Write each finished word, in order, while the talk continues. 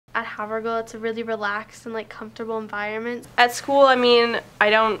At Havergal, it's a really relaxed and comfortable environment. At school,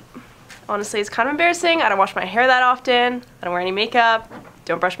 honestly, it's kind of embarrassing. I don't wash my hair that often. I don't wear any makeup.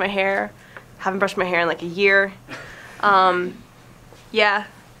 Don't brush my hair. Haven't brushed my hair in like a year. Yeah,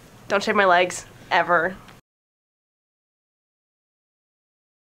 don't shave my legs, ever.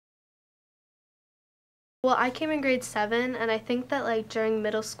 Well, I came in grade 7, and I think that during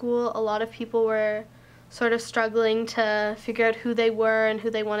middle school, a lot of people were sort of struggling to figure out who they were and who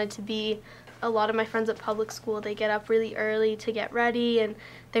they wanted to be. A lot of my friends at public school, they get up really early to get ready, and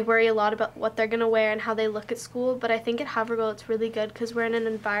they worry a lot about what they're going to wear and how they look at school. But I think at Havergal it's really good because we're in an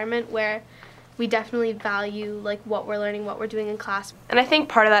environment where we definitely value what we're learning, what we're doing in class. And I think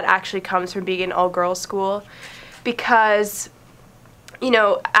part of that actually comes from being an all-girls school because, you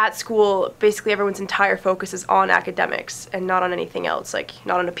know, at school, basically everyone's entire focus is on academics and not on anything else,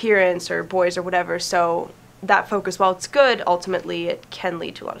 not on appearance or boys or whatever. So that focus, while it's good, ultimately it can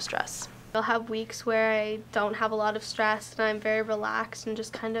lead to a lot of stress. I'll have weeks where I don't have a lot of stress and I'm very relaxed and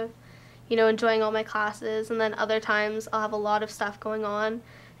just kind of, enjoying all my classes. And then other times I'll have a lot of stuff going on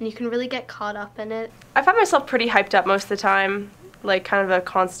and you can really get caught up in it. I find myself pretty hyped up most of the time, kind of a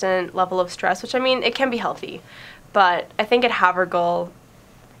constant level of stress, which it can be healthy. But I think at Havergal,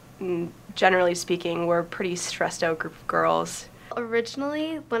 generally speaking, we're a pretty stressed out group of girls.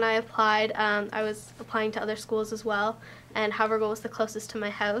 Originally, when I applied, I was applying to other schools as well, and Havergal was the closest to my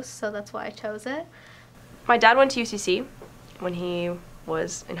house, so that's why I chose it. My dad went to UCC when he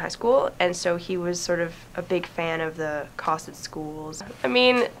was in high school, and so he was sort of a big fan of the costed schools.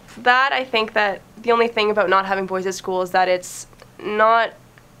 I think that the only thing about not having boys at school is that it's not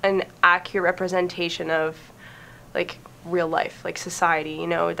an accurate representation of real life, society,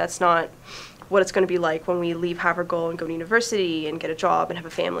 that's not what it's going to be like when we leave Havergal and go to university and get a job and have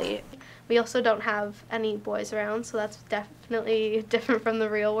a family. We also don't have any boys around, so that's definitely different from the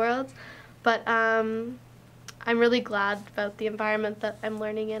real world. But I'm really glad about the environment that I'm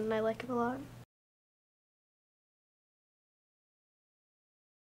learning in, and I like it a lot.